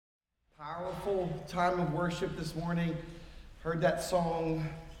Powerful time of worship this morning. Heard that song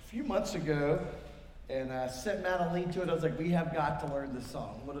a few months ago, and I sent Matt a link to it. I was like, we have got to learn this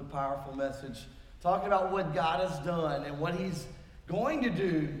song. What a powerful message. Talking about what God has done and what He's going to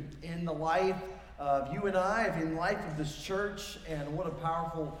do in the life of you and I, in the life of this church, and what a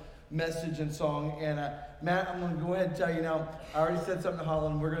powerful message and song. And Matt, I'm going to go ahead and tell you now, I already said something to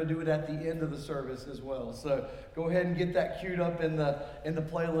Holland. We're going to do it at the end of the service as well. So go ahead and get that queued up in the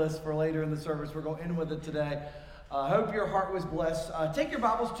playlist for later in the service. We're going to end with it today. I hope your heart was blessed. Take your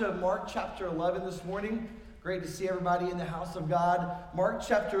Bibles to Mark chapter 11 this morning. Great to see everybody in the house of God. Mark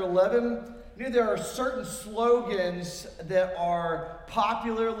chapter 11. You know, there are certain slogans that are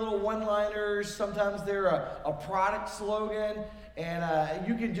popular, little one-liners. Sometimes they're a product slogan. And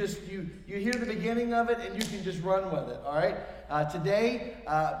you can just, you hear the beginning of it and you can just run with it, all right? Today,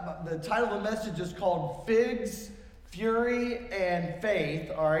 the title of the message is called Figs, Fury, and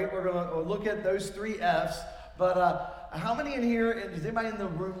Faith, all right? We're going to look at those three F's. But how many in here, does anybody in the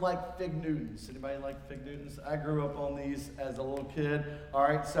room like Fig Newtons? Anybody like Fig Newtons? I grew up on these as a little kid, all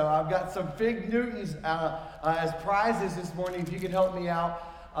right? So I've got some Fig Newtons as prizes this morning, if you can help me out.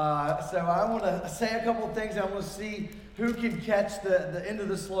 So I want to say a couple of things. I want to see who can catch the end of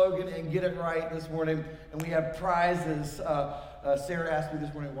the slogan and get it right this morning. And we have prizes. Sarah asked me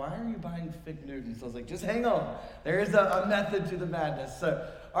this morning, why are you buying Fig Newtons? I was like, just hang on. There is a method to the madness. So,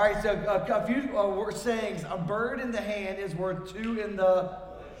 all right, so a few sayings. A bird in the hand is worth two in the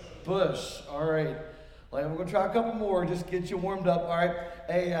bush. All right. We're going to try a couple more. Just get you warmed up. All right.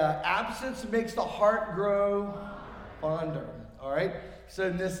 Absence makes the heart grow fonder. All right. So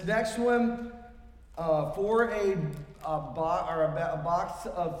this next one, for a box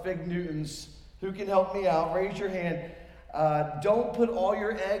of Fig Newtons, who can help me out? Raise your hand. Don't put all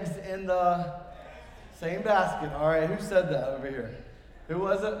your eggs in the same basket. All right, who said that over here? Who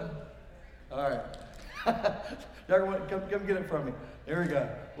was it? All right. Come get it from me. There we go.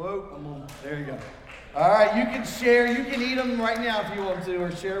 Whoa, there you go. All right, you can share. You can eat them right now if you want to,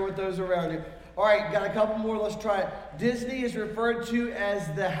 or share with those around you. All right, got a couple more. Let's try it. Disney is referred to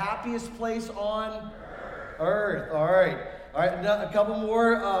as the happiest place on Earth. All right. All right, a couple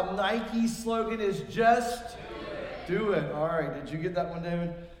more. Nike's slogan is just do it. All right. Did you get that one,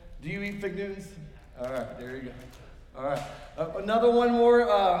 David? Do you eat Fig Newtons? All right. There you go. All right. Another one more.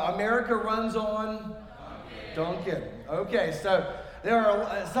 America runs on Dunkin'. Okay. So there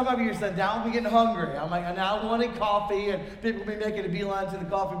are some of you said, now I'm getting hungry. I'm like, I now wanted coffee, and people will be making a beeline to the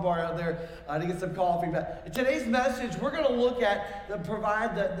coffee bar out there to get some coffee. But in today's message, we're going to look at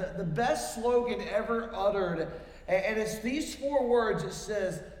the best slogan ever uttered. And it's these four words. It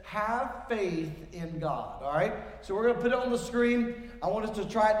says, have faith in God. All right? So we're going to put it on the screen. I want us to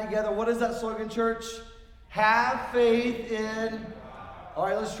try it together. What is that slogan, church? Have faith in God. All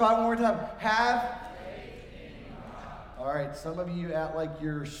right, let's try it one more time. Have All right, some of you act like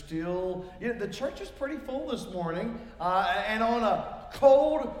you're still... the church is pretty full this morning. And on a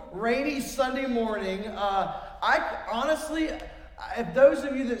cold, rainy Sunday morning, I honestly, if those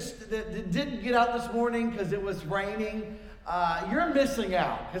of you that didn't get out this morning because it was raining, you're missing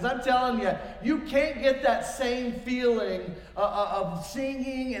out. Because I'm telling you, you can't get that same feeling of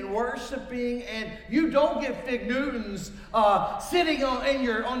singing and worshiping, and you don't get Fig Newtons sitting on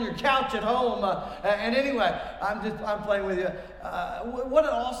your couch at home. And anyway, I'm playing with you. What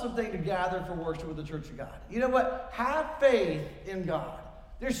an awesome thing to gather for worship with the Church of God. You know what? Have faith in God.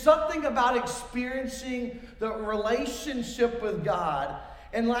 There's something about experiencing the relationship with God.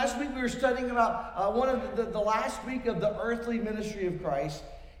 And last week we were studying about one of the last week of the earthly ministry of Christ.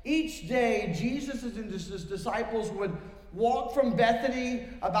 Each day, Jesus and his disciples would walk from Bethany,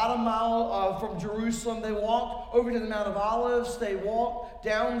 about a mile from Jerusalem. They walked over to the Mount of Olives. They walked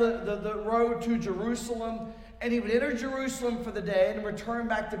down the road to Jerusalem. And he would enter Jerusalem for the day and return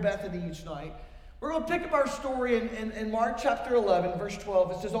back to Bethany each night. We're going to pick up our story in Mark chapter 11, verse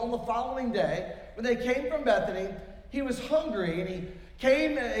 12. It says, on the following day, when they came from Bethany, he was hungry, and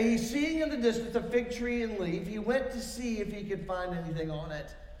he seeing in the distance a fig tree and leaf, he went to see if he could find anything on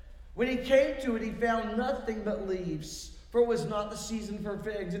it. When he came to it, he found nothing but leaves, for it was not the season for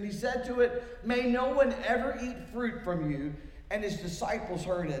figs. And he said to it, may no one ever eat fruit from you. And his disciples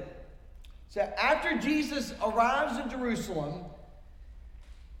heard it. So after Jesus arrives in Jerusalem,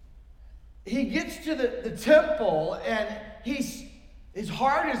 he gets to the temple, and his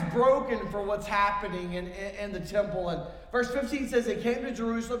heart is broken for what's happening in the temple. And verse 15 says, they came to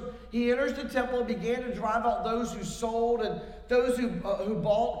Jerusalem. He enters the temple and began to drive out those who sold and those who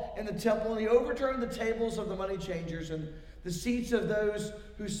bought in the temple. And he overturned the tables of the money changers and the seats of those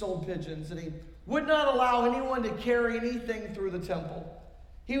who sold pigeons. And he would not allow anyone to carry anything through the temple.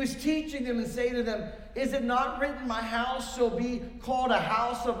 He was teaching them and saying to them, is it not written, my house shall be called a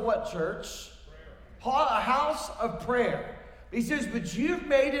house of what, church? Prayer. A house of prayer. He says, but you've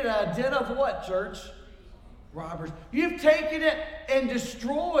made it a den of what, church? Robbers. You've taken it and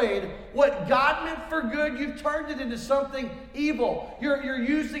destroyed what God meant for good. You've turned it into something evil. You're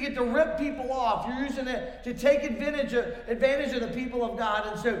using it to rip people off. You're using it to take advantage of the people of God.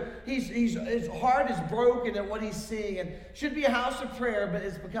 And so his heart is broken at what he's seeing. And should be a house of prayer, but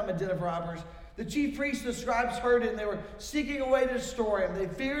it's become a den of robbers. The chief priests and the scribes heard it, and they were seeking a way to destroy him. They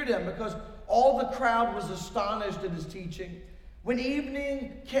feared him because all the crowd was astonished at his teaching. When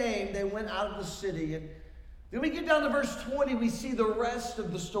evening came, they went out of the city. And then we get down to verse 20, we see the rest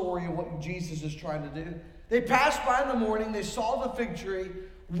of the story of what Jesus is trying to do. They passed by in the morning, they saw the fig tree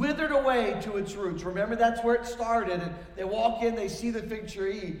withered away to its roots. Remember, that's where it started. And they walk in, they see the fig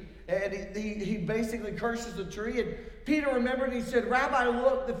tree, and he basically curses the tree. And Peter remembered, and he said, Rabbi,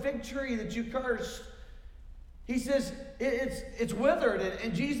 look, the fig tree that you cursed, he says, it's withered.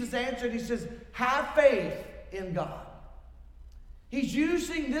 And Jesus answered, he says, have faith in God. He's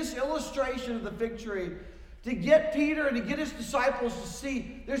using this illustration of the fig tree to get Peter and to get his disciples to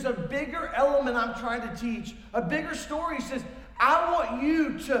see there's a bigger element I'm trying to teach, a bigger story. He says, I want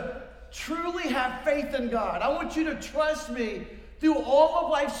you to truly have faith in God. I want you to trust me through all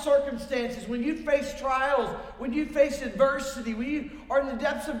of life's circumstances. When you face trials, when you face adversity, when you are in the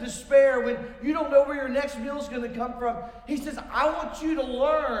depths of despair, when you don't know where your next meal is going to come from, he says, I want you to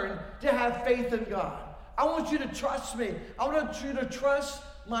learn to have faith in God. I want you to trust me. I want you to trust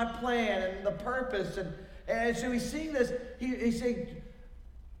my plan and the purpose. And so he's seeing this. He's saying,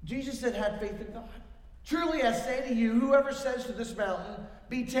 Jesus said, have faith in God. Truly I say to you, whoever says to this mountain,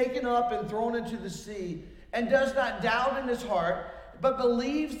 be taken up and thrown into the sea, and does not doubt in his heart, but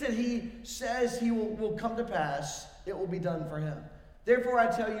believes that he says he will come to pass, it will be done for him. Therefore I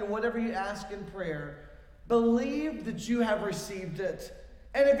tell you, whatever you ask in prayer, believe that you have received it.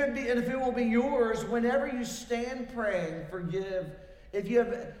 And if it will be yours, whenever you stand praying, forgive if you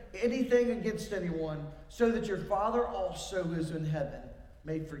have anything against anyone, so that your Father also who is in heaven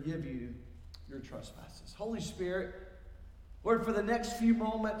may forgive you your trespasses. Holy Spirit, Lord, for the next few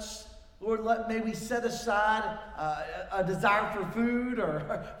moments, Lord, may we set aside a desire for food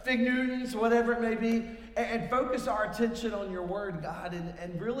or fig Newtons, whatever it may be, and focus our attention on your word, God,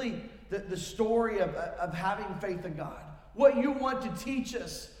 and really the story of having faith in God. What you want to teach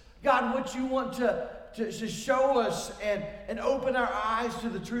us, God, what you want to show us and open our eyes to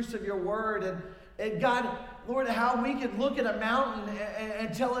the truths of your word. And God, Lord, how we can look at a mountain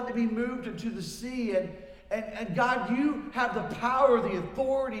and tell it to be moved into the sea. And God, you have the power, the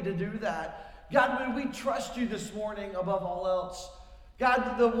authority to do that. God, may we trust you this morning above all else.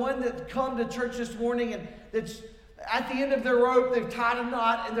 God, the one that come to church this morning and that's at the end of their rope, they've tied a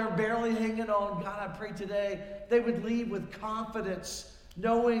knot and they're barely hanging on. God, I pray today they would leave with confidence,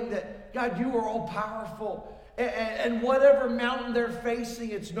 knowing that, God, you are all powerful. And whatever mountain they're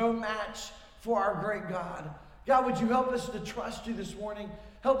facing, it's no match for our great God. God, would you help us to trust you this morning?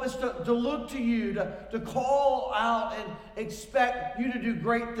 Help us to look to you, to call out and expect you to do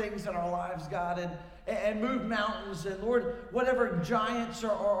great things in our lives, God, and move mountains. And Lord, whatever giants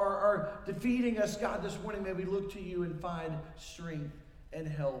are defeating us, God, this morning, may we look to you and find strength and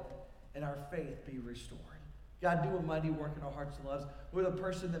help, and our faith be restored. God, do a mighty work in our hearts and lives. Lord, the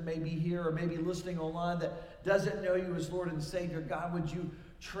person that may be here or maybe listening online that doesn't know you as Lord and Savior, God, would you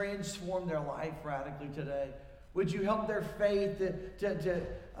transform their life radically today? Would you help their faith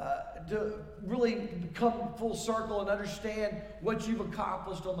to really come full circle and understand what you've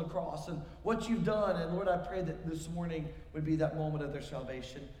accomplished on the cross and what you've done? And Lord, I pray that this morning would be that moment of their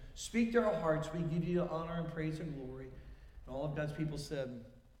salvation. Speak to our hearts. We give you honor and praise and glory. And all of God's people said,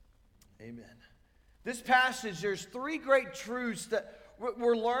 amen. This passage, there's three great truths that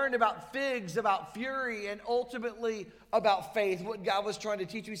we're learned about figs, about fury, and ultimately about faith, what God was trying to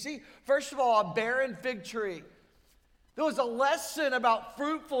teach. We see, first of all, a barren fig tree. There was a lesson about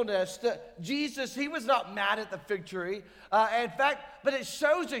fruitfulness that Jesus, he was not mad at the fig tree. In fact, but it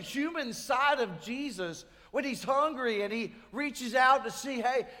shows a human side of Jesus when he's hungry and he reaches out to see,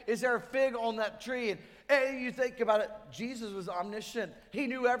 hey, is there a fig on that tree? And you think about it, Jesus was omniscient. He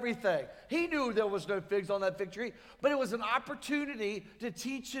knew everything. He knew there was no figs on that fig tree, but it was an opportunity to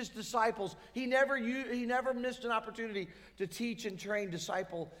teach his disciples. He never missed an opportunity to teach and train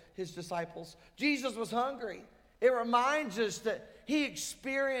his disciples. Jesus was hungry. It reminds us that he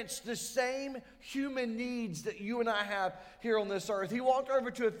experienced the same human needs that you and I have here on this earth. He walked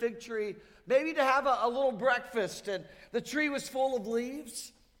over to a fig tree, maybe to have a little breakfast, and the tree was full of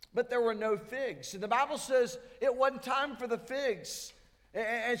leaves, but there were no figs. And the Bible says it wasn't time for the figs.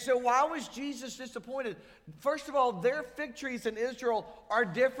 And so why was Jesus disappointed? First of all, their fig trees in Israel are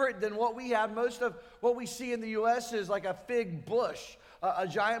different than what we have. Most of what we see in the U.S. is like a fig bush, a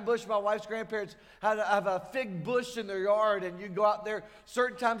giant bush. My wife's grandparents have a fig bush in their yard, and you go out there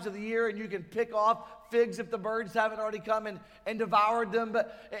certain times of the year and you can pick off figs if the birds haven't already come and devoured them.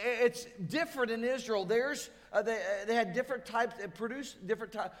 But it's different in Israel. They had different types, it produced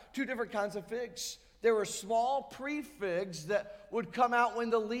two different kinds of figs. There were small pre-figs that would come out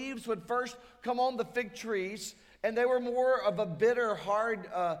when the leaves would first come on the fig trees, and they were more of a bitter, hard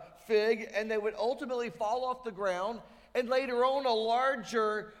fig, and they would ultimately fall off the ground, and later on a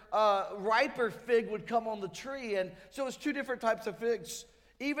larger, riper fig would come on the tree, and so it was two different types of figs.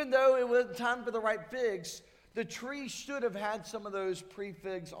 Even though it wasn't time for the ripe figs, the tree should have had some of those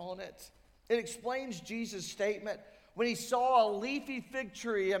pre-figs on it. It explains Jesus' statement when he saw a leafy fig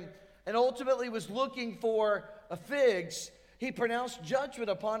tree and ultimately was looking for figs. He pronounced judgment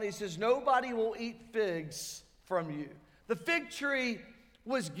upon it. He says, nobody will eat figs from you. The fig tree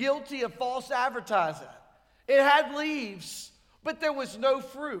was guilty of false advertising. It had leaves, but there was no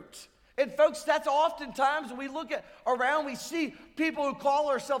fruit. And folks, that's oftentimes when we look around, we see people who call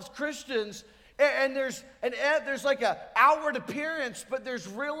ourselves Christians, and there's like an outward appearance, but there's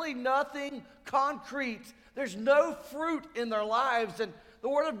really nothing concrete. There's no fruit in their lives. And the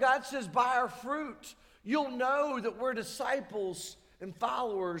Word of God says, by our fruit, you'll know that we're disciples and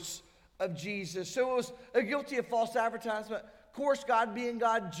followers of Jesus. So it was guilty of false advertisement. Of course, God being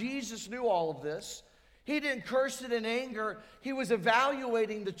God, Jesus knew all of this. He didn't curse it in anger. He was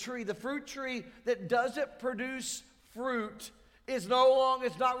evaluating the tree. The fruit tree that doesn't produce fruit is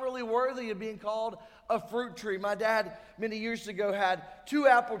not really worthy of being called a fruit tree. My dad, many years ago, had 2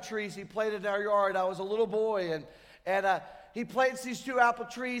 apple trees he planted in our yard. I was a little boy, and he plants these 2 apple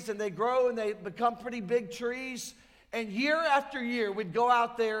trees, and they grow, and they become pretty big trees. And year after year, we'd go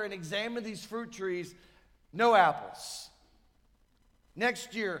out there and examine these fruit trees. No apples.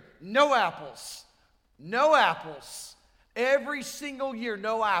 Next year, no apples. No apples. Every single year,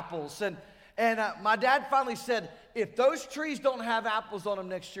 no apples. And my dad finally said, if those trees don't have apples on them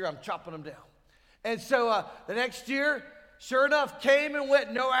next year, I'm chopping them down. And so the next year, sure enough, came and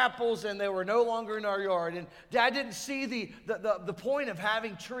went, no apples, and they were no longer in our yard. And Dad didn't see the point of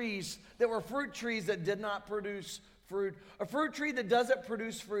having trees that were fruit trees that did not produce fruit. A fruit tree that doesn't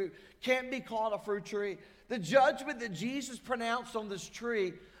produce fruit can't be called a fruit tree. The judgment that Jesus pronounced on this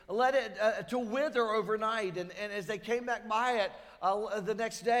tree led it to wither overnight. And as they came back by it the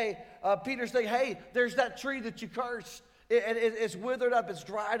next day, Peter said, hey, there's that tree that you cursed. It's withered up, it's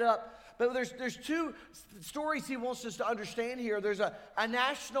dried up. But there's 2 stories he wants us to understand here. There's a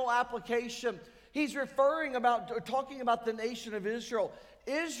national application. He's talking about the nation of Israel.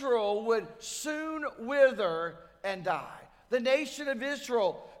 Israel would soon wither and die. The nation of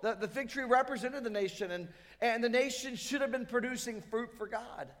Israel, the fig tree represented the nation, and the nation should have been producing fruit for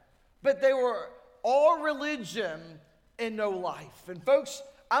God. But they were all religion and no life. And folks,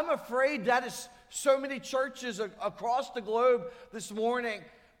 I'm afraid that is so many churches across the globe this morning.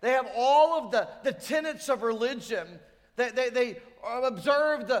 They have all of the tenets of religion. They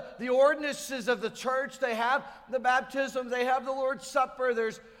observe the ordinances of the church. They have the baptism. They have the Lord's Supper.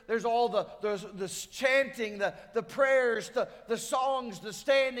 There's all the chanting, the prayers, the songs, the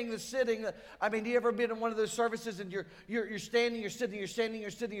standing, the sitting. I mean, you ever been in one of those services and you're standing, you're sitting, you're standing, you're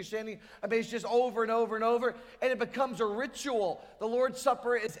sitting, you're standing? I mean, it's just over and over and over, and it becomes a ritual. The Lord's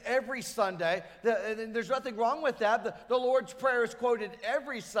Supper is every Sunday. And there's nothing wrong with that. The Lord's Prayer is quoted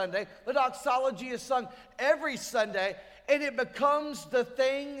every Sunday. The doxology is sung every Sunday, and it becomes the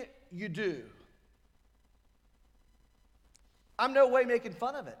thing you do. I'm no way making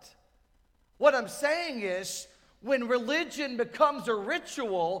fun of it. What I'm saying is, when religion becomes a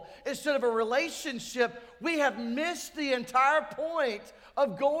ritual instead of a relationship, we have missed the entire point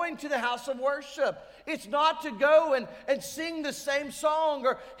of going to the house of worship. It's not to go and sing the same song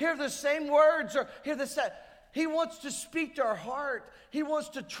or hear the same words or hear the same. He wants to speak to our heart. He wants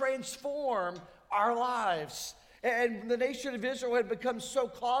to transform our lives. And the nation of Israel had become so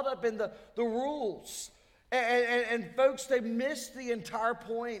caught up in the rules. And folks, they missed the entire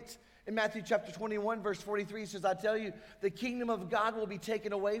point. In Matthew chapter 21, verse 43, he says, I tell you, the kingdom of God will be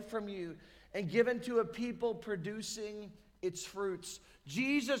taken away from you and given to a people producing its fruits.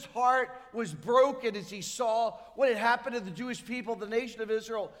 Jesus' heart was broken as he saw what had happened to the Jewish people, the nation of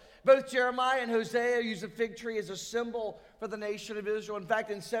Israel. Both Jeremiah and Hosea use a fig tree as a symbol for the nation of Israel. In fact,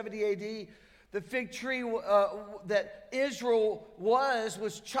 in 70 AD, the fig tree that Israel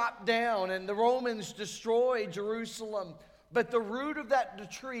was chopped down, and the Romans destroyed Jerusalem. But the root of the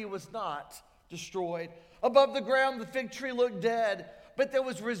tree was not destroyed. Above the ground, the fig tree looked dead, but there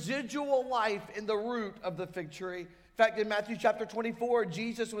was residual life in the root of the fig tree. In fact, in Matthew chapter 24,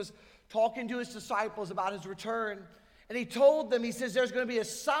 Jesus was talking to his disciples about his return. And he told them, he says, there's going to be a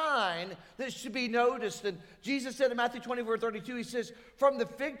sign that should be noticed. And Jesus said in Matthew 24:32, he says, from the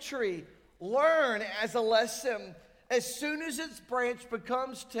fig tree, learn as a lesson. As soon as its branch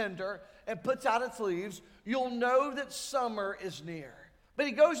becomes tender and puts out its leaves, you'll know that summer is near. But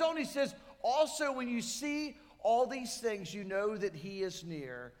he goes on, he says, also when you see all these things, you know that he is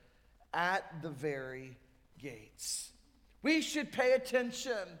near at the very gates. We should pay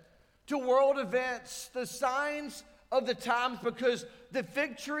attention to world events, the signs of the times, because the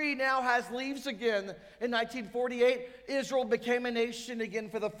fig tree now has leaves again. In 1948, Israel became a nation again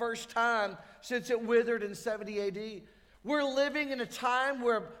for the first time since it withered in 70 AD. We're living in a time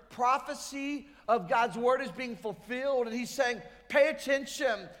where prophecy of God's word is being fulfilled, and he's saying, pay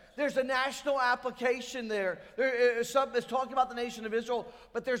attention. There's a national application there. It's talking about the nation of Israel,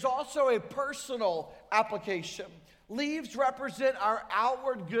 but there's also a personal application. Leaves represent our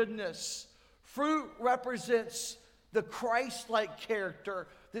outward goodness. Fruit represents the Christ-like character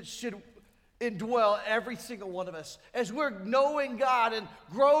that should indwell every single one of us. As we're knowing God and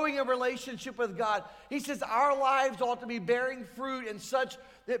growing a relationship with God, he says our lives ought to be bearing fruit in such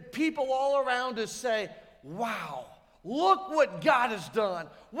that people all around us say, wow, look what God has done.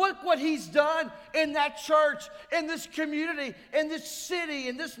 Look what he's done in that church, in this community, in this city,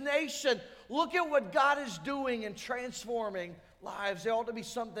 in this nation. Look at what God is doing and transforming lives. There ought to be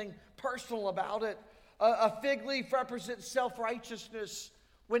something personal about it. A fig leaf represents self-righteousness.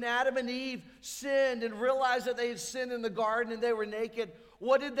 When Adam and Eve sinned and realized that they had sinned in the garden and they were naked,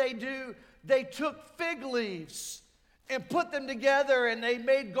 what did they do? They took fig leaves and put them together, and they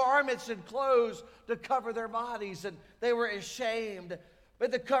made garments and clothes to cover their bodies, and they were ashamed.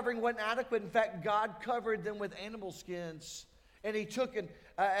 But the covering wasn't adequate. In fact, God covered them with animal skins. And he took an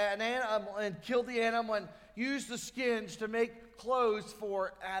animal and killed the animal and used the skins to make clothes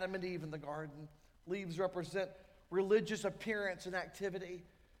for Adam and Eve in the garden. Leaves represent religious appearance and activity.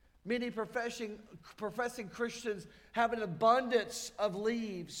 Many professing Christians have an abundance of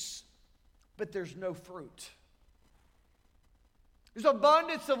leaves, but there's no fruit. There's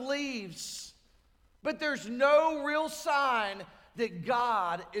abundance of leaves, but there's no real sign that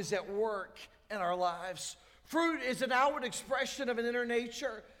God is at work in our lives. Fruit is an outward expression of an inner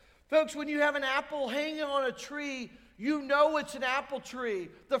nature. Folks, when you have an apple hanging on a tree, you know it's an apple tree.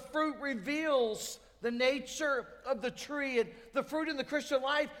 The fruit reveals the nature of the tree. And the fruit in the Christian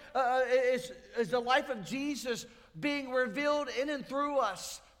life is the life of Jesus being revealed in and through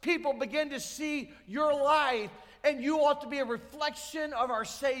us. People begin to see your life, and you ought to be a reflection of our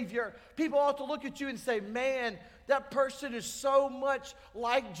Savior. People ought to look at you and say, man, that person is so much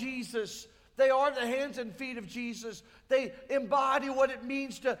like Jesus. They are the hands and feet of Jesus. They embody what it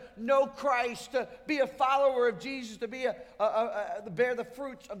means to know Christ, to be a follower of Jesus, to bear the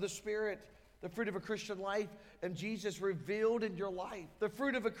fruits of the Spirit, the fruit of a Christian life, and Jesus revealed in your life. The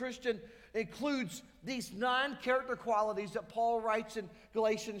fruit of a Christian includes these 9 character qualities that Paul writes in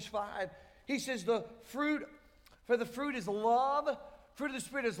Galatians 5. He says the fruit is love. Fruit of the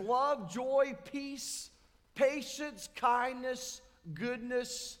Spirit is love, joy, peace, patience, kindness,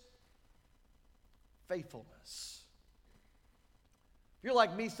 goodness, faithfulness. If you're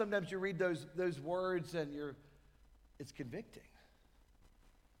like me, sometimes you read those words and it's convicting.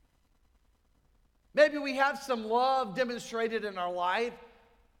 Maybe we have some love demonstrated in our life,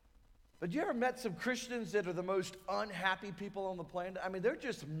 but you ever met some Christians that are the most unhappy people on the planet? I mean, they're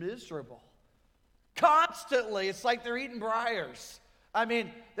just miserable. Constantly, it's like they're eating briars. I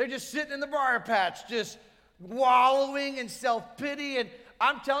mean, they're just sitting in the briar patch, just wallowing in self-pity. And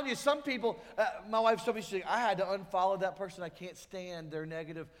I'm telling you, some people, my wife told me, she said, I had to unfollow that person. I can't stand their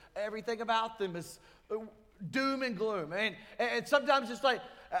negative. Everything about them is doom and gloom. And sometimes it's like,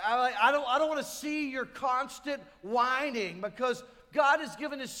 I don't want to see your constant whining, because God has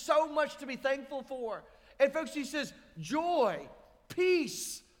given us so much to be thankful for. And folks, he says, joy,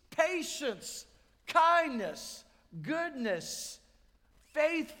 peace, patience, kindness, goodness,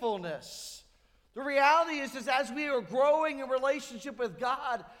 faithfulness. The reality is as we are growing in relationship with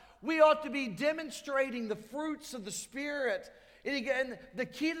God, we ought to be demonstrating the fruits of the Spirit. And again, the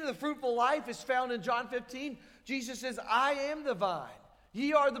key to the fruitful life is found in John 15. Jesus says, I am the vine,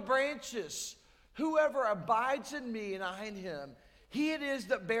 ye are the branches. Whoever abides in me and I in him, he it is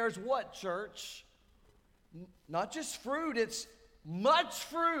that bears what, church? Not just fruit, it's much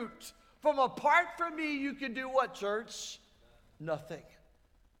fruit. From apart from me, you can do what, church? Nothing.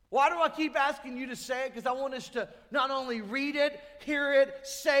 Why do I keep asking you to say it? Because I want us to not only read it, hear it,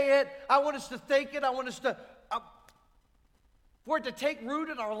 say it. I want us to think it. I want us to... For it to take root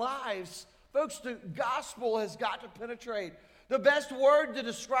in our lives, folks, the gospel has got to penetrate. The best word to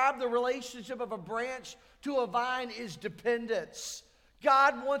describe the relationship of a branch to a vine is dependence.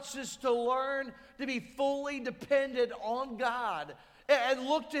 God wants us to learn to be fully dependent on God and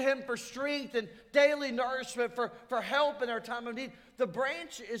look to Him for strength and daily nourishment, for help in our time of need. The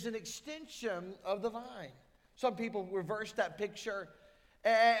branch is an extension of the vine. Some people reverse that picture,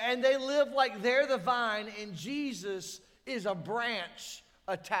 and they live like they're the vine, and Jesus is a branch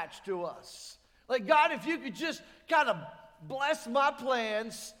attached to us. Like, God, if you could just kind of bless my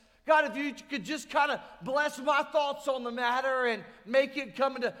plans, God, if you could just kind of bless my thoughts on the matter and make it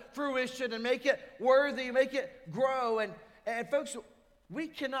come into fruition and make it worthy, make it grow. And folks, we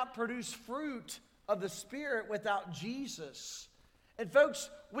cannot produce fruit of the Spirit without Jesus. And folks,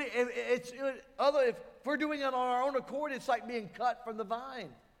 if we're doing it on our own accord, it's like being cut from the vine.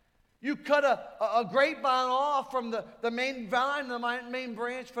 You cut a grapevine off from the main vine, the main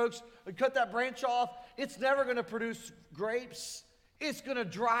branch, folks. You cut that branch off, it's never going to produce grapes. It's going to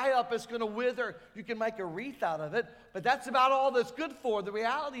dry up. It's going to wither. You can make a wreath out of it, but that's about all that's good for. The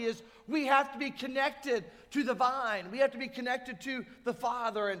reality is we have to be connected to the vine. We have to be connected to the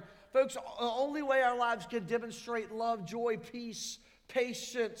Father. And folks, the only way our lives can demonstrate love, joy, peace,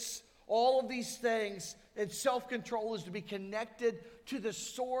 patience, all of these things, and self-control is to be connected to the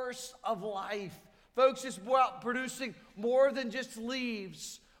source of life. Folks, it's about producing more than just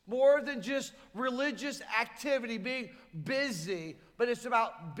leaves, more than just religious activity, being busy, but it's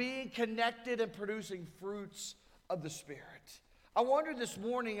about being connected and producing fruits of the Spirit. I wonder this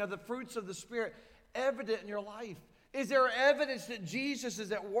morning, are the fruits of the Spirit evident in your life? Is there evidence that Jesus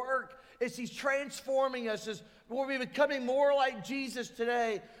is at work? Is He's transforming us? Are we becoming more like Jesus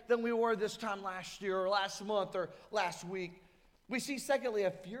today than we were this time last year or last month or last week? We see, secondly,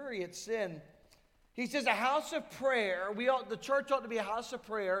 a fury at sin. He says a house of prayer, the church ought to be a house of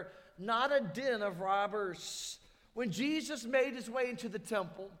prayer, not a den of robbers. When Jesus made His way into the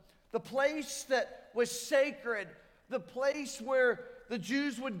temple, the place that was sacred, the place where the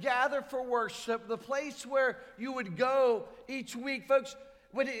Jews would gather for worship, the place where you would go each week, folks,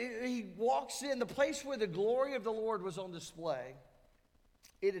 when He walks in, the place where the glory of the Lord was on display,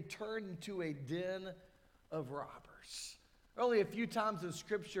 it had turned into a den of robbers. Only a few times in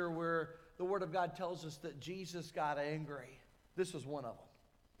Scripture where the Word of God tells us that Jesus got angry. This was one of them.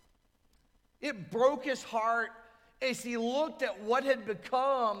 It broke His heart as He looked at what had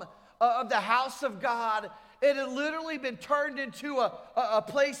become of the house of God. It had literally been turned into a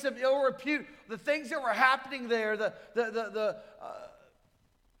place of ill repute. The things that were happening there,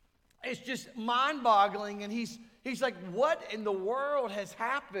 it's just mind-boggling. And he's like, what in the world has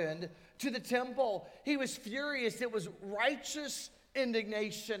happened to the temple? He was furious. It was righteous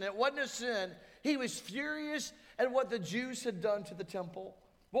indignation. It wasn't a sin. He was furious at what the Jews had done to the temple.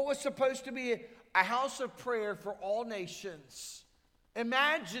 What was supposed to be a house of prayer for all nations.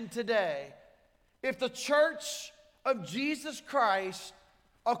 Imagine today if the church of Jesus Christ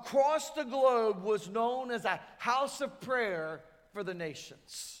across the globe was known as a house of prayer for the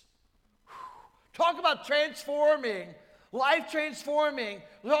nations. Talk about transforming, life transforming.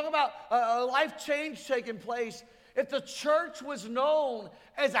 Talk about a life change taking place. If the church was known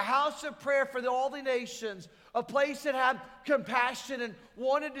as a house of prayer for all the nations, a place that had compassion and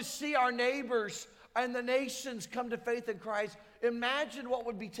wanted to see our neighbors and the nations come to faith in Christ, imagine what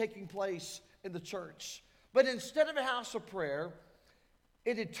would be taking place in the church. But instead of a house of prayer,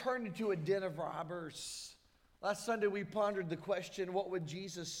 it had turned into a den of robbers. Last Sunday we pondered the question, what would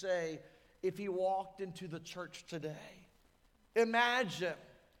Jesus say if He walked into the church today? Imagine.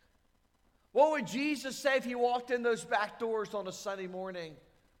 What would Jesus say if He walked in those back doors on a Sunday morning?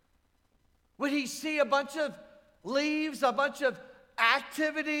 Would He see a bunch of leaves, a bunch of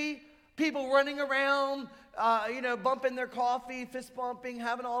activity, people running around, bumping their coffee, fist bumping,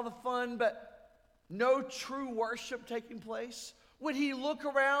 having all the fun, but no true worship taking place? Would He look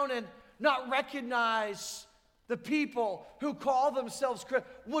around and not recognize the people who call themselves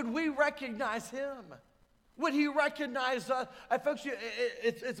Christians? Would we recognize Him? Would He recognize us? Folks,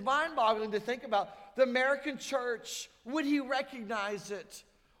 it's mind-boggling to think about. The American church, would He recognize it?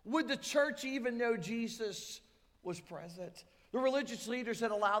 Would the church even know Jesus was present? The religious leaders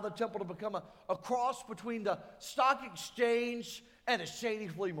had allowed the temple to become a cross between the stock exchange and a shady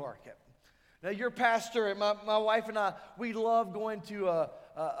flea market. Now, your pastor and my wife and I, we love going to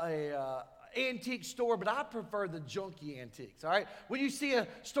antique store, but I prefer the junky antiques, all right? When you see a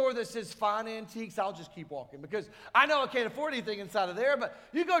store that says fine antiques, I'll just keep walking because I know I can't afford anything inside of there, but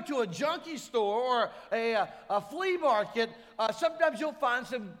you go to a junky store or a flea market, sometimes you'll find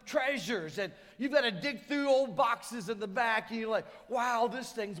some treasures, and you've got to dig through old boxes in the back, and you're like, wow,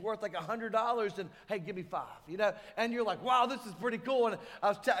 this thing's worth like $100, and hey, give me $5, you know? And you're like, wow, this is pretty cool. And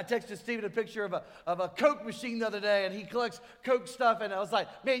I texted Stephen a picture of a Coke machine the other day, and he collects Coke stuff, and I was like,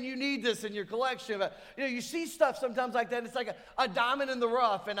 man, you need this in your collection. But, you know, you see stuff sometimes like that. It's like a diamond in the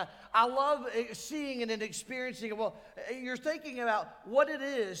rough, and I love seeing it and experiencing it. Well, you're thinking about what it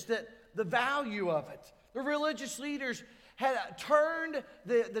is, that the value of it. The religious leaders had turned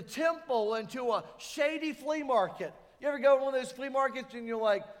the temple into a shady flea market. You ever go to one of those flea markets and you're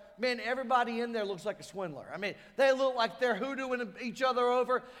like, man, everybody in there looks like a swindler. I mean, they look like they're hoodooing each other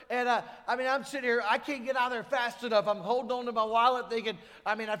over. And I'm sitting here, I can't get out of there fast enough. I'm holding on to my wallet thinking,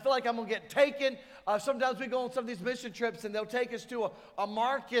 I feel like I'm going to get taken. Sometimes we go on some of these mission trips and they'll take us to a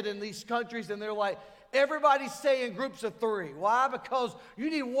market in these countries and they're like, everybody stay in groups of 3. Why? Because you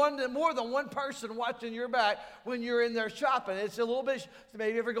need more than one person watching your back when you're in there shopping. It's a little bit,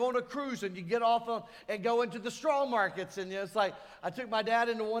 maybe ever go on a cruise and you get off on, and go into the straw markets. And it's like, I took my dad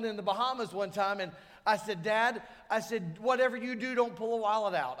into one in the Bahamas one time, and I said, Dad, whatever you do, don't pull a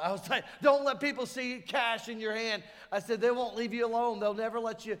wallet out. I was like, don't let people see cash in your hand. I said, they won't leave you alone. They'll never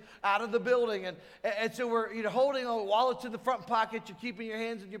let you out of the building. And so we're holding a wallet to the front pocket. You're keeping your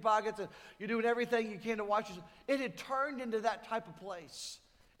hands in your pockets, and you're doing everything you can to watch yourself. It had turned into that type of place.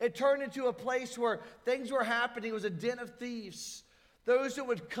 It turned into a place where things were happening. It was a den of thieves. Those that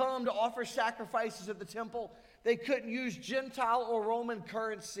would come to offer sacrifices at the temple, they couldn't use Gentile or Roman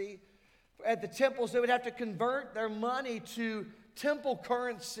currency. At the temples, they would have to convert their money to temple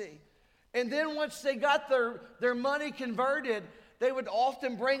currency. And then once they got their money converted, they would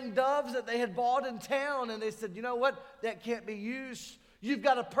often bring doves that they had bought in town. And they said, you know what? That can't be used. You've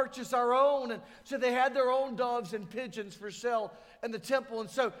got to purchase our own. And so they had their own doves and pigeons for sale in the temple. And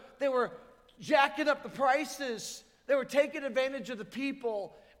so they were jacking up the prices. They were taking advantage of the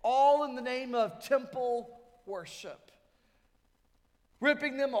people, all in the name of temple worship,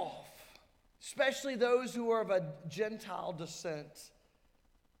 ripping them off. Especially those who are of a Gentile descent.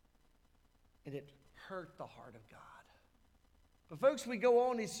 And it hurt the heart of God. But folks, we go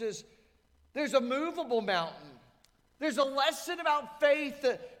on, he says, there's a movable mountain. There's a lesson about faith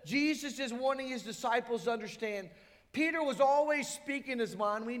that Jesus is wanting his disciples to understand. Peter was always speaking his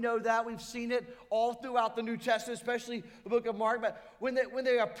mind. We know that. We've seen it all throughout the New Testament, especially the book of Mark. But when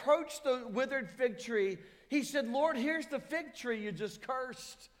they approached the withered fig tree, he said, Lord, here's the fig tree you just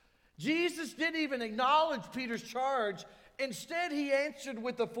cursed. Jesus didn't even acknowledge Peter's charge. Instead, he answered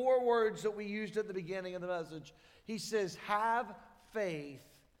with the 4 words that we used at the beginning of the message. He says, have faith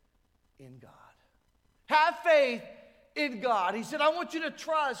in God. Have faith in God. He said, I want you to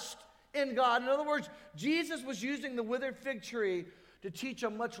trust in God. In other words, Jesus was using the withered fig tree to teach a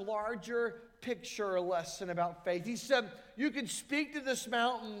much larger picture or lesson about faith. He said, you can speak to this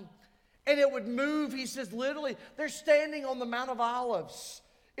mountain and it would move. He says, literally, they're standing on the Mount of Olives.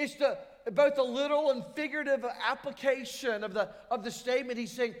 It's both a literal and figurative application of the statement.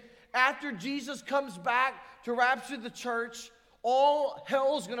 He's saying, after Jesus comes back to rapture the church, all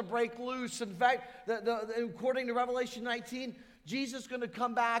hell's going to break loose. In fact, according to Revelation 19, Jesus is going to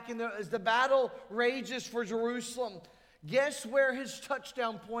come back, and as the battle rages for Jerusalem, guess where his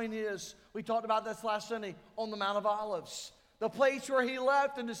touchdown point is? We talked about this last Sunday on the Mount of Olives. The place where he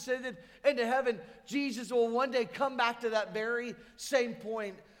left and ascended into heaven. Jesus will one day come back to that very same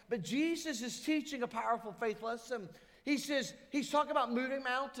point. But Jesus is teaching a powerful faith lesson. He says, he's talking about moving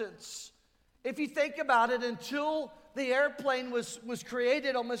mountains. If you think about it, until the airplane was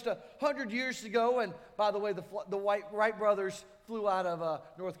created almost 100 years ago, and by the way, the Wright brothers flew out of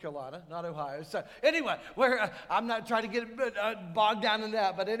North Carolina, not Ohio. So anyway, I'm not trying to get bogged down in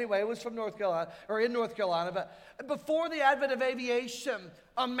that, but anyway, it was from North Carolina, or in North Carolina. But before the advent of aviation,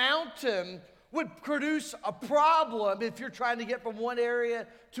 a mountain would produce a problem if you're trying to get from one area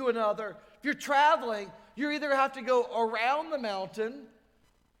to another. If you're traveling, you either have to go around the mountain,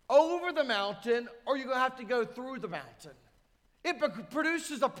 over the mountain, or you're going to have to go through the mountain. It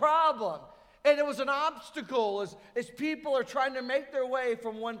produces a problem. And it was an obstacle as people are trying to make their way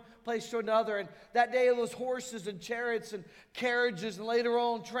from one place to another. And that day it was horses and chariots and carriages, and later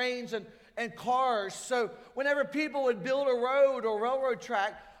on trains and cars. So whenever people would build a road or railroad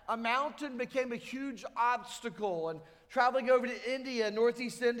track, a mountain became a huge obstacle. And traveling over to India,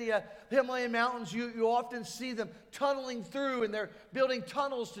 northeast India, the Himalayan mountains, you often see them tunneling through, and they're building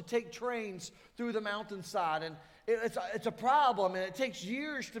tunnels to take trains through the mountainside. It's a problem, and it takes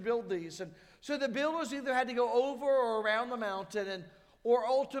years to build these. And so the builders either had to go over or around the mountain or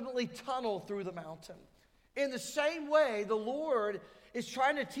ultimately tunnel through the mountain. In the same way, the Lord is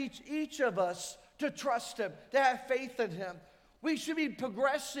trying to teach each of us to trust Him, to have faith in Him. We should be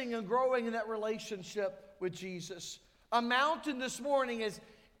progressing and growing in that relationship with Jesus. A mountain this morning is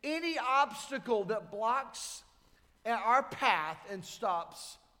any obstacle that blocks our path and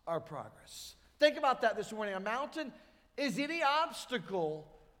stops our progress. Think about that this morning. A mountain is any obstacle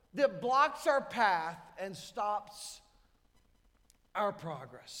that blocks our path and stops our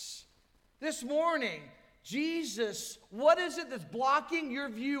progress. This morning, Jesus, what is it that's blocking your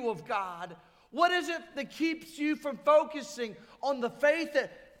view of God? What is it that keeps you from focusing on the faith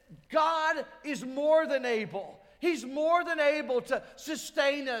that God is more than able? He's more than able to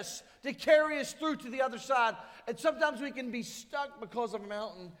sustain us, to carry us through to the other side. And sometimes we can be stuck because of a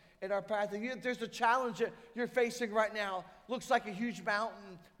mountain in our path. And there's a challenge that you're facing right now. Looks like a huge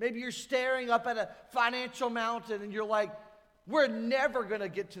mountain. Maybe you're staring up at a financial mountain and you're like, we're never going to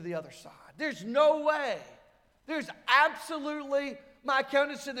get to the other side. There's no way. There's absolutely, my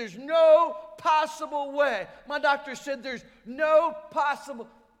accountant said there's no possible way. My doctor said there's no possible.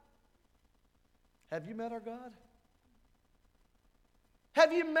 Have you met our God?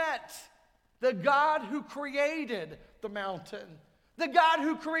 Have you met the God who created the mountain? The God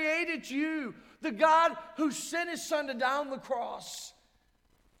who created you? The God who sent His Son to die on the cross,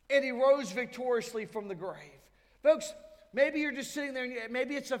 and He rose victoriously from the grave. Folks, maybe you're just sitting there, and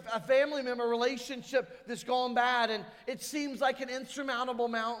maybe it's a family member relationship that's gone bad, and it seems like an insurmountable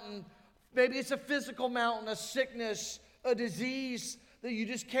mountain. Maybe it's a physical mountain, a sickness, a disease that you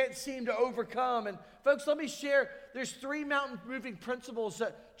just can't seem to overcome. And folks, let me share, there's 3 mountain-moving principles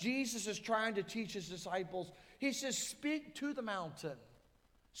that Jesus is trying to teach His disciples. He says, speak to the mountain.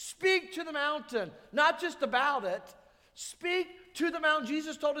 Speak to the mountain, not just about it. Speak to the mountain.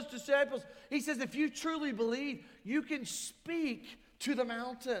 Jesus told His disciples, He says, if you truly believe, you can speak to the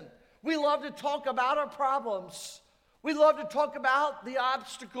mountain. We love to talk about our problems. We love to talk about the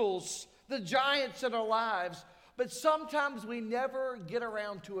obstacles, the giants in our lives. But sometimes we never get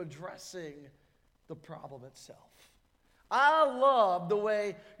around to addressing the problem itself. I love the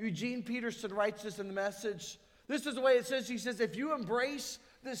way Eugene Peterson writes this in the Message. This is the way it says. He says, if you embrace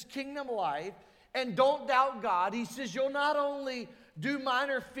this kingdom life and don't doubt God, he says, you'll not only do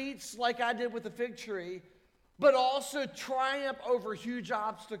minor feats like I did with the fig tree, but also triumph over huge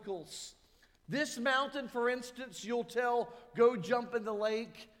obstacles. This mountain, for instance, you'll tell, go jump in the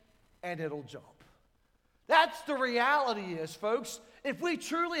lake, and it'll jump. That's the reality is, folks. If we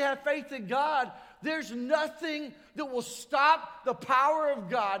truly have faith in God, there's nothing that will stop the power of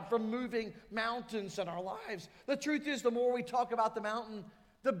God from moving mountains in our lives. The truth is, the more we talk about the mountain,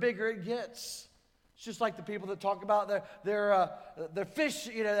 the bigger it gets. It's just like the people that talk about their fish,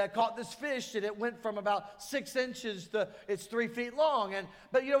 that caught this fish and it went from about 6 inches to it's 3 feet long.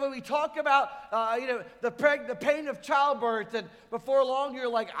 But when we talk about the pain of childbirth, and before long you're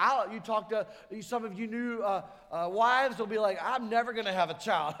like, you talk to some of you new wives will be like, I'm never going to have a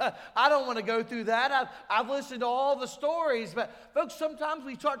child. I don't want to go through that. I've listened to all the stories, but folks, sometimes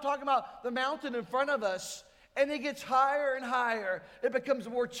we start talking about the mountain in front of us. And it gets higher and higher. It becomes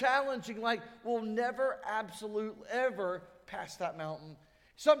more challenging, like we'll never absolutely ever pass that mountain.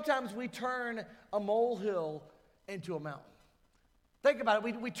 Sometimes we turn a molehill into a mountain. Think about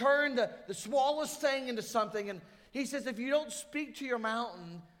it. We turn the smallest thing into something. And he says, if you don't speak to your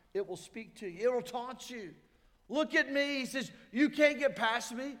mountain, it will speak to you. It will taunt you. Look at me. He says, you can't get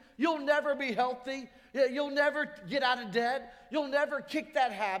past me. You'll never be healthy. You'll never get out of debt. You'll never kick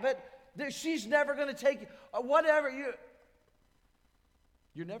that habit. She's never going to take whatever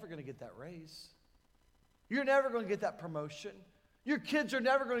you're never going to get that raise. You're never going to get that promotion. Your kids are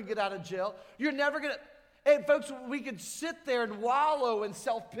never going to get out of jail. You're never going to. And folks, we could sit there and wallow in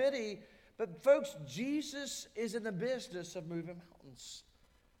self-pity, but folks, Jesus is in the business of moving mountains.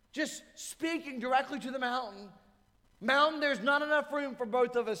 Just speaking directly to the mountain. Mountain, there's not enough room for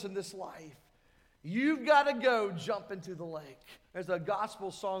both of us in this life. You've got to go jump into the lake. There's a gospel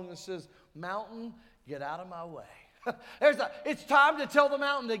song that says, mountain, get out of my way. It's time to tell the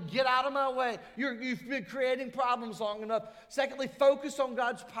mountain to get out of my way. You've been creating problems long enough. Secondly, focus on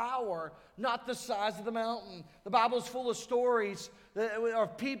God's power, not the size of the mountain. The Bible's full of stories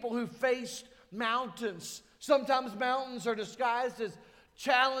of people who faced mountains. Sometimes mountains are disguised as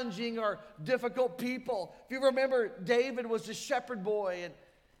challenging or difficult people. If you remember, David was a shepherd boy, and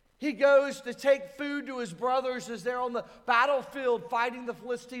he goes to take food to his brothers as they're on the battlefield fighting the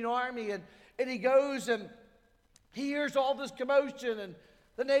Philistine army. And he goes and he hears all this commotion, and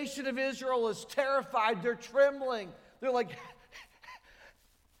The nation of Israel is terrified. They're trembling. They're like,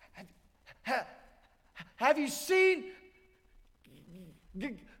 have you seen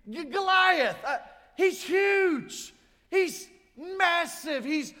Goliath? He's huge. He's massive.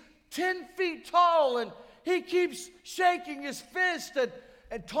 He's 10 feet tall, and he keeps shaking his fist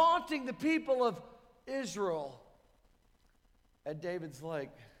and taunting the people of Israel. And David's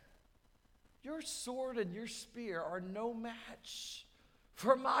like, your sword and your spear are no match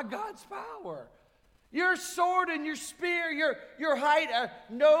for my God's power. Your sword and your spear, your height are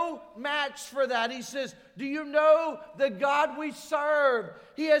no match for that. He says, do you know the God we serve?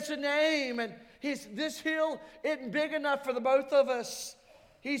 He has a name, and this hill isn't big enough for the both of us.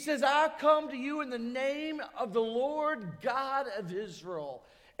 He says, I come to you in the name of the Lord God of Israel.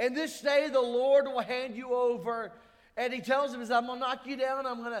 And this day the Lord will hand you over. And he tells him, I'm going to knock you down.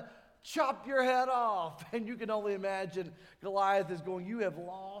 I'm going to chop your head off. And you can only imagine Goliath is going, you have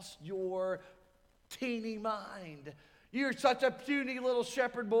lost your teeny mind. You're such a puny little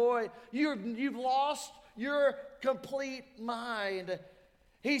shepherd boy. You've lost your complete mind.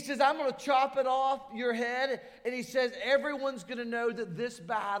 He says, I'm going to chop it off your head. And he says, everyone's going to know that this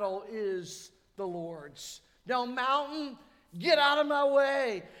battle is the Lord's. Now, mountain, get out of my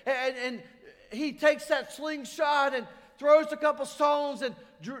way. And he takes that slingshot and throws a couple stones and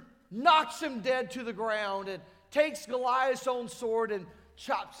knocks him dead to the ground and takes Goliath's own sword and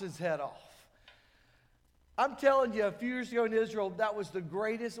chops his head off. I'm telling you, a few years ago in Israel, that was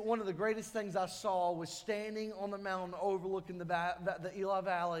one of the greatest things I saw was standing on the mountain overlooking the Elah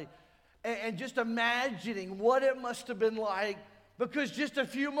Valley and just imagining what it must have been like, because just a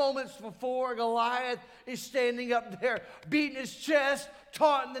few moments before, Goliath is standing up there, beating his chest,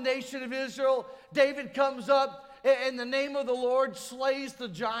 taunting the nation of Israel. David comes up, and the name of the Lord slays the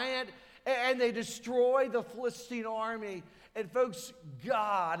giant, and they destroy the Philistine army. And folks,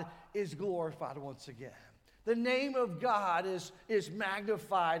 God is glorified once again. The name of God is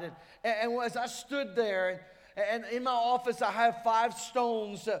magnified. And as I stood there, and in my office I have 5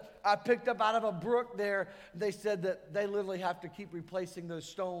 stones I picked up out of a brook there. They said that they literally have to keep replacing those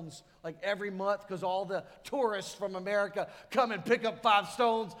stones like every month, because all the tourists from America come and pick up 5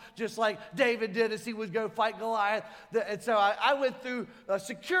 stones, just like David did as he would go fight Goliath. And so I went through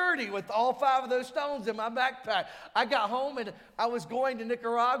security with all 5 of those stones in my backpack. I got home and I was going to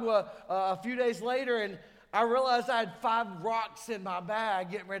Nicaragua a few days later, and I realized I had 5 rocks in my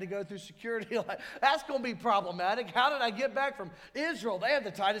bag getting ready to go through security. Like, that's going to be problematic. How did I get back from Israel? They have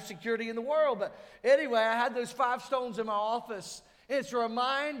the tightest security in the world. But anyway, I had those 5 stones in my office. It's a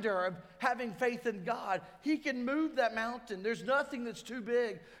reminder of having faith in God. He can move that mountain. There's nothing that's too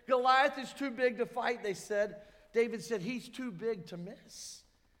big. Goliath is too big to fight, they said. David said, he's too big to miss.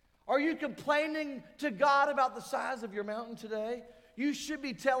 Are you complaining to God about the size of your mountain today? You should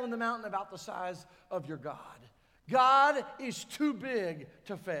be telling the mountain about the size of your God. God is too big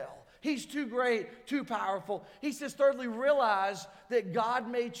to fail. He's too great, too powerful. He says, thirdly, realize that God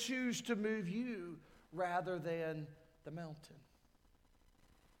may choose to move you rather than the mountain.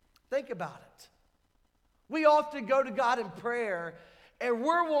 Think about it. We often go to God in prayer, and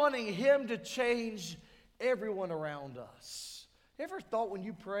we're wanting Him to change everyone around us. Ever thought when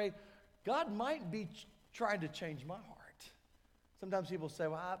you pray, God might be trying to change my heart? Sometimes people say,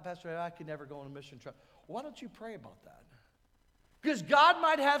 well, Pastor, I could never go on a mission trip. Why don't you pray about that? Because God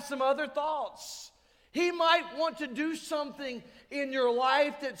might have some other thoughts. He might want to do something in your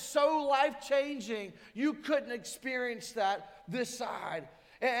life that's so life-changing, you couldn't experience that this side.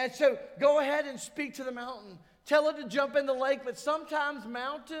 And so go ahead and speak to the mountain. Tell it to jump in the lake, but sometimes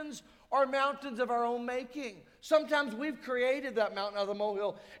mountains are mountains of our own making. Sometimes we've created that mountain out of the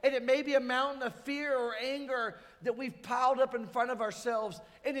molehill, and it may be a mountain of fear or anger that we've piled up in front of ourselves,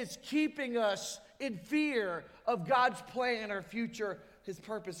 and it's keeping us in fear of God's plan, our future, His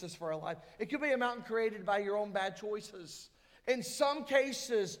purposes for our life. It could be a mountain created by your own bad choices. In some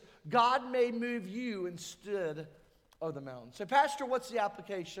cases, God may move you instead of the mountain. So, Pastor, what's the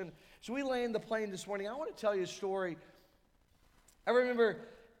application? So we land the plane this morning. I want to tell you a story. I remember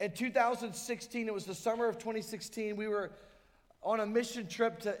in 2016, it was the summer of 2016, we were on a mission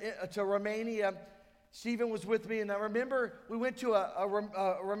trip to Romania. Stephen was with me, and I remember we went to a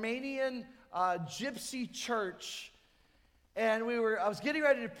Romanian gypsy church, and I was getting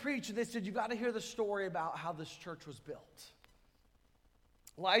ready to preach, and they said, you've got to hear the story about how this church was built.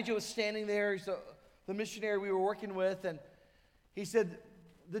 Elijah was standing there. He's the missionary we were working with, and he said,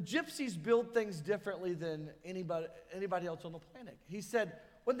 the gypsies build things differently than anybody else on the planet. He said,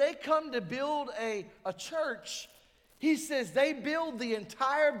 when they come to build a church, he says they build the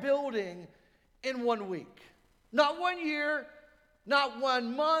entire building in 1 week. Not 1 year, not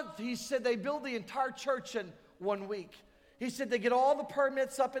 1 month. He said they build the entire church in 1 week. He said they get all the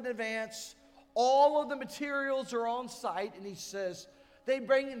permits up in advance. All of the materials are on site. And he says they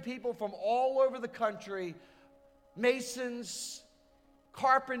bring in people from all over the country, masons,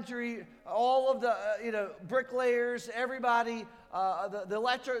 carpentry, all of the bricklayers, everybody, the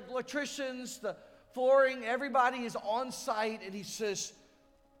electricians, the flooring, everybody is on site. And he says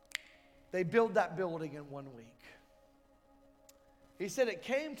they build that building in 1 week. He said it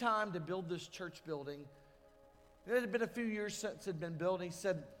came time to build this church building. It had been a few years since it had been built. He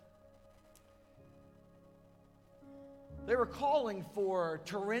said they were calling for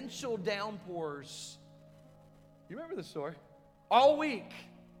torrential downpours. You remember the story? All week.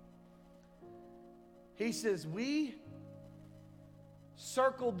 He says, we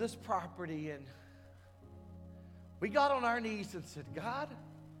circled this property and we got on our knees and said, God,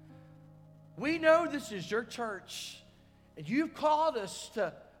 we know this is your church. And you've called us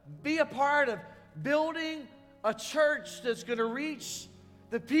to be a part of building a church that's going to reach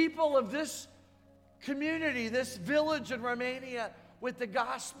the people of this community, this village in Romania with the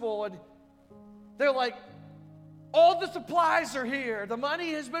gospel. And they're like, all the supplies are here. The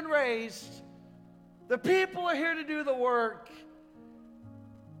money has been raised. The people are here to do the work.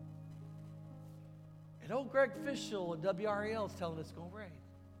 And old Greg Fishel at WREL is telling us it's going to rain.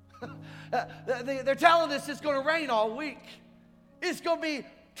 They're telling us it's going to rain all week. It's going to be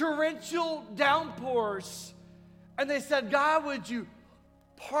torrential downpours. And they said, God, would you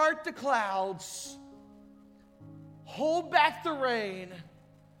part the clouds, hold back the rain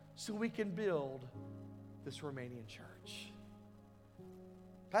so we can build this Romanian church.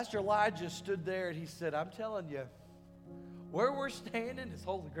 Pastor Elijah stood there and he said, I'm telling you, where we're standing is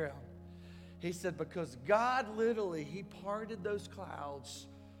holy ground. He said, because God literally, he parted those clouds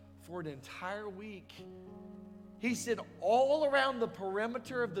for an entire week. He said all around the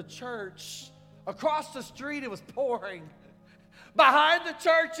perimeter of the church, across the street it was pouring. Behind the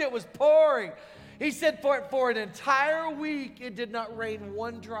church it was pouring. He said for an entire week it did not rain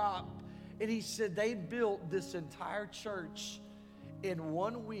one drop. And he said they built this entire church in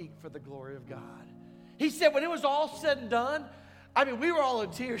 1 week for the glory of God. He said when it was all said and done, I mean, we were all in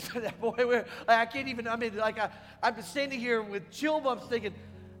tears at that point. I can't even, I'm standing here with chill bumps thinking,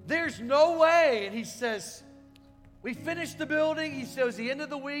 there's no way. And he says, we finished the building. He said it was the end of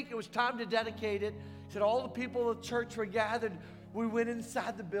the week. It was time to dedicate it. He said all the people of the church were gathered. We went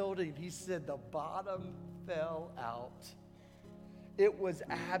inside the building. He said the bottom fell out. It was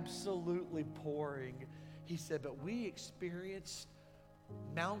absolutely pouring. He said, but we experienced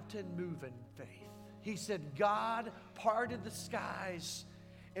mountain moving faith. He said God parted the skies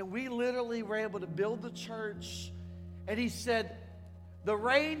and we literally were able to build the church. And he said the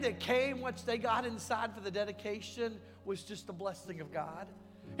rain that came once they got inside for the dedication was just the blessing of God.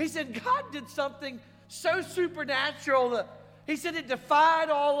 He said God did something so supernatural that he said it defied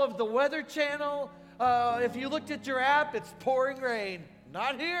all of the Weather Channel. If you looked at your app, it's pouring rain.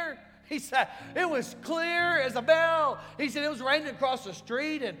 Not here. He said it was clear as a bell. He said it was raining across the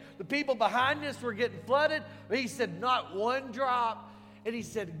street and the people behind us were getting flooded. But he said not one drop. And he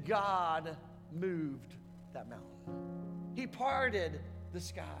said God moved that mountain. He parted the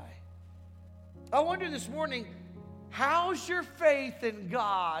sky. I wonder this morning, how's your faith in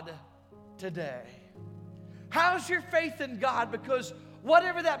God today? How's your faith in God? Because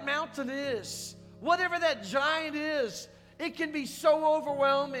whatever that mountain is, whatever that giant is, it can be so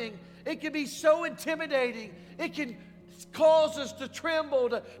overwhelming. It can be so intimidating. It can cause us to tremble,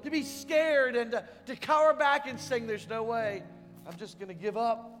 to be scared, and to cower back and saying, there's no way. I'm just going to give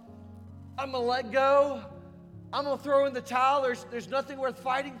up. I'm going to let go. I'm going to throw in the towel. There's nothing worth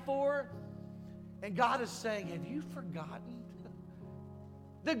fighting for. And God is saying, have you forgotten?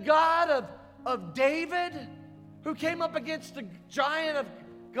 The God of David, who came up against the giant of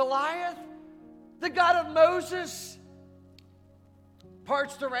Goliath, the God of Moses,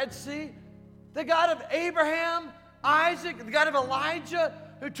 parts the Red Sea, the God of Abraham, Isaac, the God of Elijah,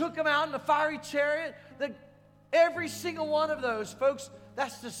 who took him out in the fiery chariot. Every single one of those, folks,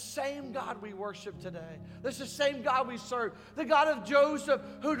 that's the same God we worship today. That's the same God we serve. The God of Joseph,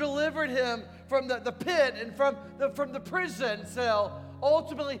 who delivered him from the pit and from the prison cell.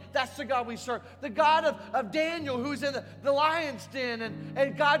 Ultimately, that's the God we serve. The God of Daniel, who's in the lion's den,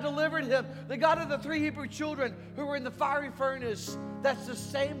 and God delivered him. The God of the 3 Hebrew children who were in the fiery furnace. That's the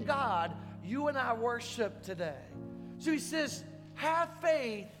same God you and I worship today. So he says, have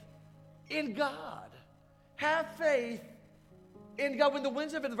faith in God. Have faith in God. When the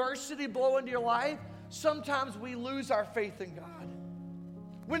winds of adversity blow into your life, sometimes we lose our faith in God.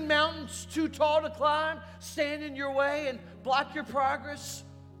 When mountains too tall to climb stand in your way and block your progress,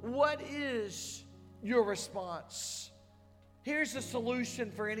 what is your response? Here's the solution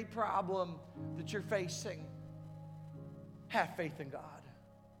for any problem that you're facing. Have faith in God.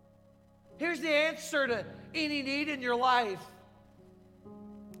 Here's the answer to any need in your life.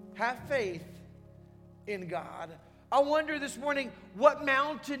 Have faith in God. I wonder this morning, what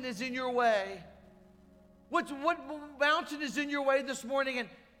mountain is in your way? What mountain is in your way this morning? And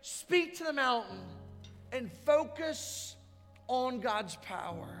speak to the mountain and focus on God's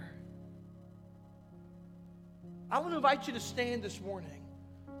power. I want to invite you to stand this morning.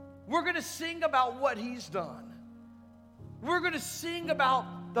 We're going to sing about what He's done. We're going to sing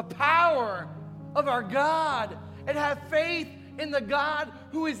about the power of our God and have faith in the God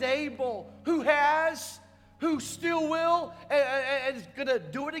who is able, who has, who still will, and is going to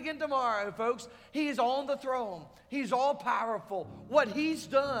do it again tomorrow, folks. He is on the throne. He's all powerful. What He's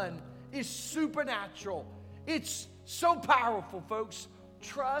done is supernatural. It's so powerful, folks.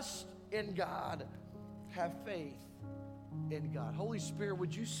 Trust in God. Have faith in God. Holy Spirit,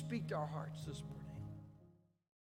 would you speak to our hearts this morning?